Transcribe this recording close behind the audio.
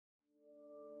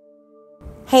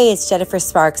Hey, it's Jennifer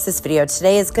Sparks. This video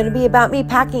today is going to be about me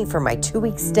packing for my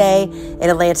 2-week stay in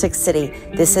Atlantic City.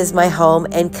 This is my home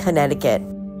in Connecticut.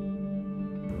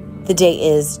 The date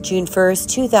is June 1st,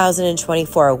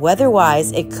 2024.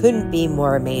 Weather-wise, it couldn't be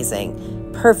more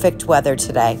amazing. Perfect weather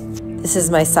today. This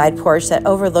is my side porch that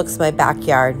overlooks my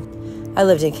backyard. I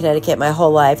lived in Connecticut my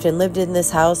whole life and lived in this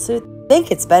house, I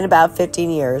think it's been about 15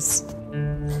 years.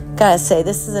 Gotta say,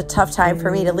 this is a tough time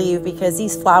for me to leave because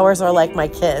these flowers are like my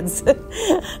kids.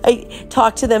 I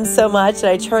talk to them so much and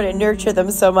I try to nurture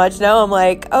them so much. Now I'm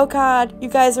like, oh God, you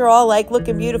guys are all like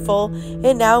looking beautiful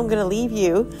and now I'm gonna leave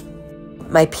you.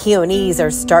 My peonies are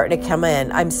starting to come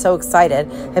in. I'm so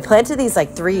excited. I planted these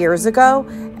like 3 years ago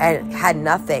and had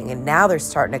nothing, and now they're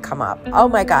starting to come up. Oh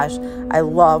my gosh, I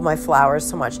love my flowers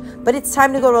so much. But it's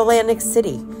time to go to Atlantic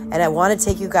City, and I want to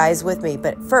take you guys with me.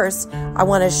 But first, I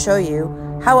want to show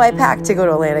you how I packed to go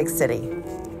to Atlantic City.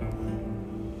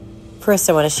 First,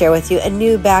 I want to share with you a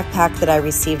new backpack that I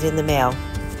received in the mail.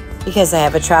 Because I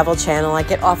have a travel channel, I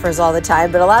get offers all the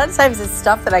time, but a lot of times it's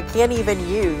stuff that I can't even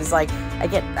use. Like I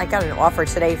got an offer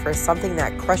today for something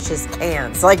that crushes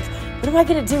cans. Like, what am I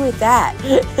gonna do with that?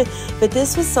 But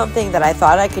this was something that I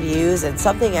thought I could use and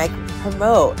something I could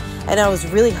promote. And I was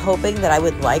really hoping that I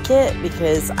would like it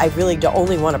because I really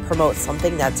only want to promote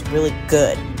something that's really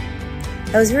good.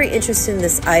 I was very interested in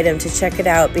this item to check it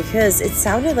out because it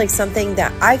sounded like something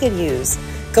that I could use.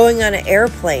 Going on an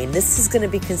airplane, this is going to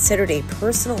be considered a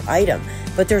personal item,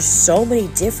 but there's so many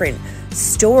different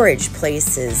storage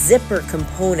places, zipper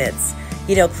components,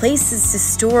 you know, places to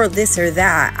store this or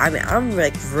that. I mean, I'm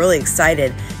like really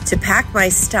excited to pack my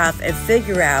stuff and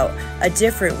figure out a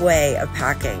different way of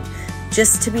packing,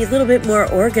 just to be a little bit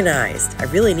more organized. I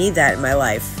really need that in my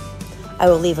life. I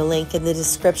will leave a link in the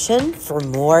description for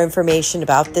more information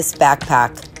about this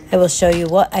backpack. I will show you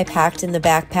what I packed in the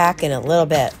backpack in a little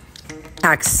bit.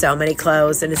 Packed so many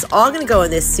clothes, and it's all going to go in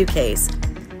this suitcase.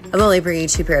 I'm only bringing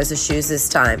 2 pairs of shoes this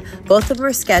time. Both of them are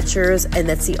Skechers, and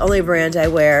that's the only brand I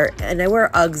wear, and I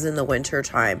wear Uggs in the winter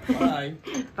time. Bye.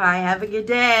 Bye, have a good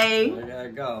day. I gotta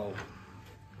go.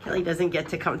 Kelly doesn't get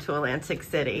to come to Atlantic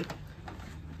City.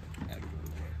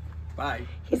 Bye.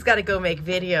 He's got to go make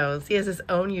videos. He has his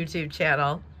own YouTube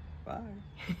channel.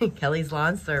 Bye. Kelly's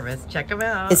Lawn Service. Check him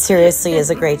out. It seriously is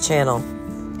a great channel.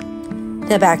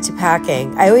 Now back to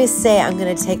packing. I always say I'm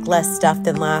going to take less stuff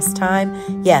than last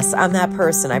time. Yes, I'm that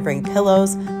person. I bring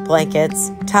pillows,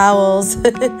 blankets, towels.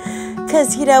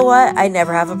 Because you know what? I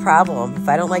never have a problem. If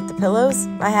I don't like the pillows,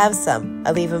 I have some.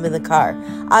 I leave them in the car.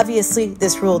 Obviously,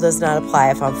 this rule does not apply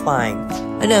if I'm flying.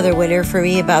 Another winner for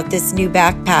me about this new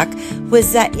backpack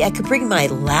was that I could bring my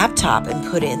laptop and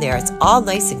put it in there. It's all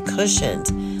nice and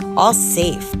cushioned, all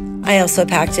safe. I also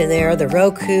packed in there the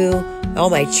Roku, all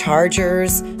my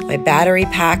chargers, my battery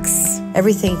packs.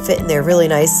 Everything fit in there really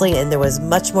nicely, and there was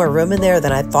much more room in there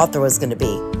than I thought there was going to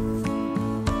be.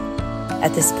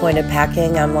 At this point of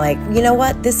packing, I'm like, you know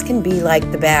what? This can be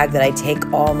like the bag that I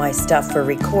take all my stuff for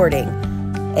recording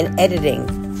and editing.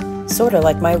 Sort of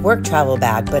like my work travel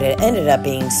bag, but it ended up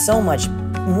being so much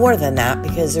more than that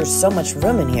because there's so much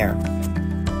room in here.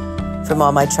 From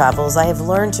all my travels, I have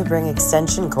learned to bring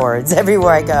extension cords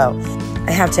everywhere I go.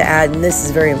 I have to add, and this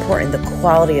is very important, the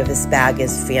quality of this bag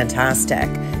is fantastic.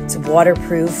 It's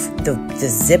waterproof, the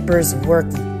zippers work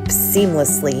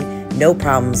seamlessly, no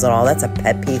problems at all. That's a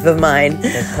pet peeve of mine.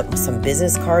 I put some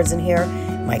business cards in here,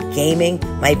 my gaming,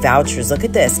 my vouchers. Look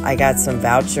at this. I got some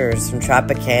vouchers from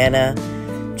Tropicana,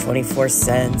 24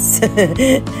 cents.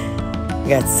 I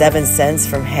got 7 cents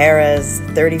from Harrah's,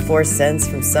 34 cents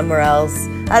from somewhere else.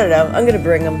 I don't know. I'm going to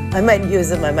bring them. I might use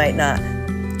them. I might not.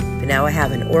 But now I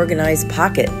have an organized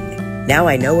pocket. Now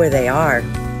I know where they are.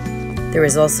 There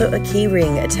is also a key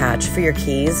ring attached for your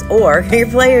keys or your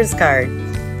player's card.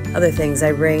 Other things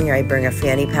I bring a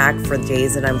fanny pack for the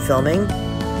days that I'm filming.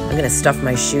 I'm going to stuff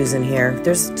my shoes in here.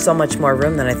 There's so much more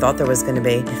room than I thought there was going to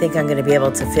be. I think I'm going to be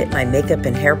able to fit my makeup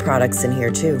and hair products in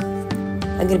here too.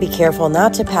 I'm going to be careful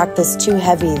not to pack this too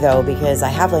heavy though, because I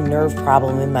have a nerve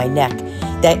problem in my neck.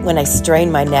 That when I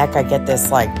strain my neck, I get this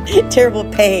like terrible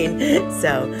pain.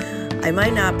 So I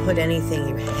might not put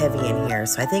anything heavy in here.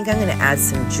 So I think I'm going to add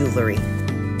some jewelry.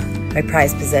 My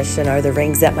prized possession are the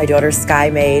rings that my daughter Sky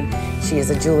made. She is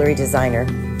a jewelry designer.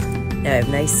 Now I have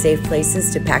nice safe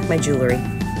places to pack my jewelry.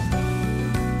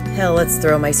 Hell, let's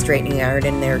throw my straightening iron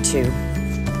in there too.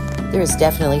 There's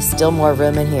definitely still more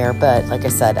room in here, but like I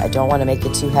said, I don't want to make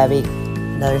it too heavy.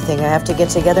 Another thing I have to get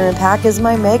together and pack is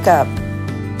my makeup.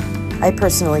 I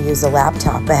personally use a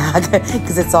laptop bag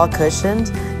because it's all cushioned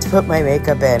to put my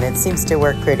makeup in. It seems to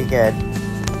work pretty good.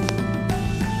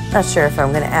 Not sure if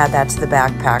I'm going to add that to the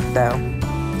backpack though.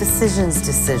 Decisions.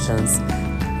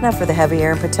 Now for the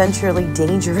heavier and potentially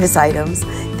dangerous items,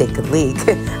 they could leak.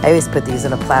 I always put these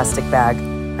in a plastic bag.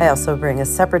 I also bring a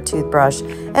separate toothbrush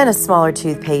and a smaller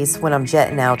toothpaste when I'm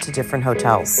jetting out to different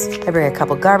hotels. I bring a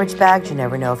couple garbage bags, you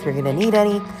never know if you're gonna need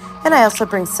any. And I also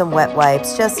bring some wet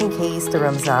wipes just in case the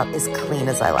room's not as clean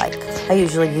as I like. I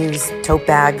usually use tote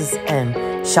bags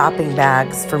and shopping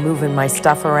bags for moving my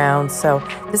stuff around, so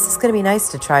this is gonna be nice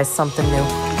to try something new.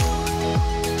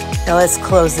 Now let's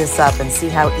close this up and see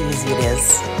how easy it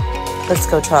is. Let's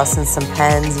go toss in some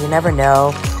pens, you never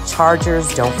know.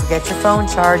 Chargers, don't forget your phone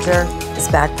charger. This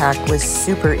backpack was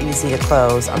super easy to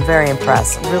close. I'm very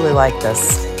impressed, really like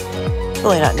this.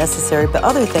 Really not necessary, but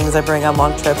other things I bring on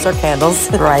long trips are candles,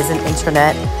 Verizon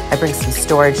internet. I bring some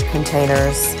storage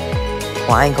containers,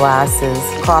 wine glasses,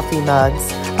 coffee mugs.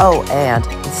 Oh, and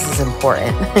this is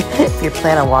important. If you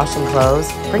plan on washing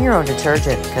clothes, bring your own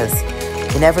detergent because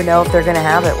you never know if they're gonna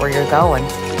have it where you're going.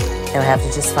 And I have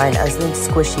to just find a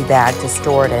squishy bag to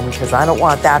store it in because I don't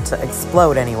want that to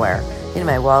explode anywhere. In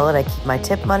my wallet, I keep my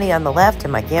tip money on the left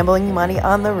and my gambling money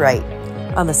on the right.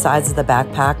 On the sides of the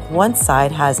backpack, one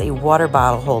side has a water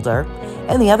bottle holder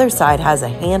and the other side has a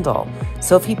handle.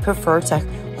 So if you prefer to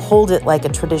hold it like a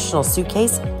traditional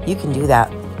suitcase, you can do that.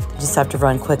 I just have to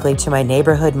run quickly to my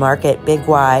neighborhood market, Big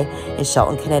Y, in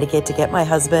Shelton, Connecticut, to get my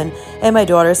husband and my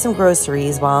daughter some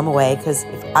groceries while I'm away because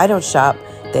if I don't shop,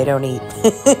 they don't eat.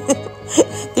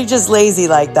 They're just lazy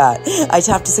like that. I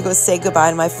have to go say goodbye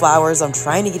to my flowers. I'm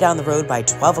trying to get on the road by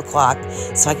 12 o'clock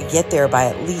so I could get there by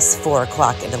at least 4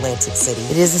 o'clock in Atlantic City.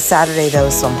 It is a Saturday though,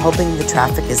 so I'm hoping the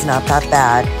traffic is not that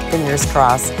bad. Fingers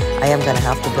crossed. I am going to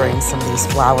have to bring some of these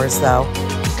flowers though.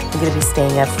 I'm going to be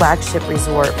staying at Flagship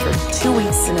Resort for 2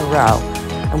 weeks in a row.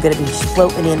 I'm going to be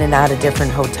floating in and out of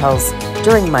different hotels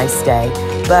during my stay,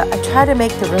 but I try to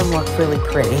make the room look really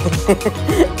pretty.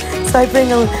 So I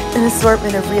bring an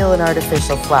assortment of real and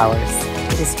artificial flowers.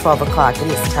 It is 12 o'clock. It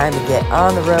is time to get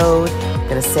on the road. I'm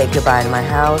going to say goodbye to my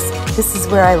house. This is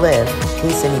where I live, in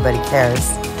case anybody cares.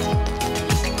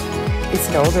 It's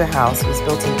an older house. It was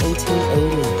built in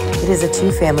 1880. It is a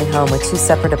 2-family home with 2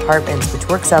 separate apartments, which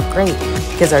works out great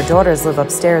because our daughters live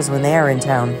upstairs when they are in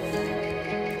town.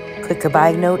 Quick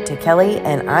goodbye note to Kelly,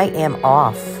 and I am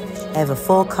off. I have a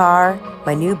full car,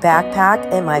 my new backpack,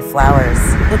 and my flowers.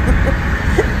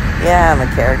 Yeah, I'm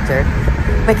a character.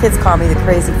 My kids call me the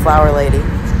crazy flower lady.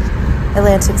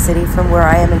 Atlantic City from where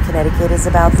I am in Connecticut is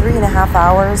about 3.5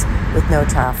 hours with no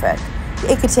traffic.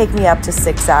 It could take me up to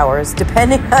 6 hours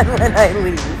depending on when I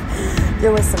leave.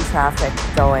 There was some traffic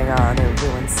going on. They were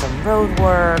doing some road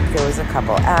work. There was a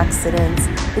couple accidents.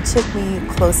 It took me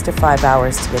close to 5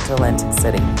 hours to get to Atlantic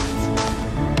City.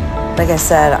 Like I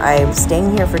said, I'm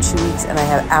staying here for 2 weeks and I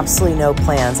have absolutely no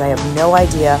plans. I have no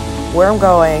idea where I'm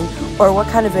going or what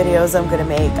kind of videos I'm gonna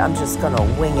make. I'm just gonna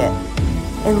wing it.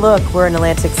 And look, we're in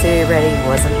Atlantic City already.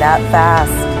 Wasn't that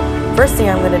fast? First thing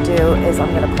I'm gonna do is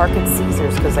I'm gonna park at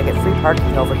Caesars because I get free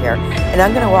parking over here. And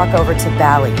I'm gonna walk over to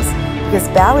Bally's because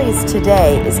Bally's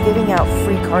today is giving out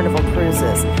free Carnival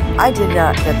cruises. I did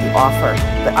not get the offer,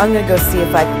 but I'm gonna go see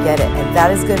if I can get it. And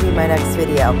that is gonna be my next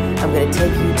video. I'm gonna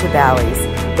take you to Bally's.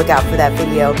 Look out for that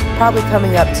video, probably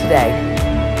coming up today.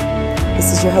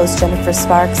 This is your host, Jennifer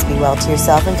Sparks. Be well to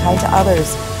yourself and kind to others.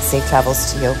 Safe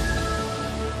travels to you.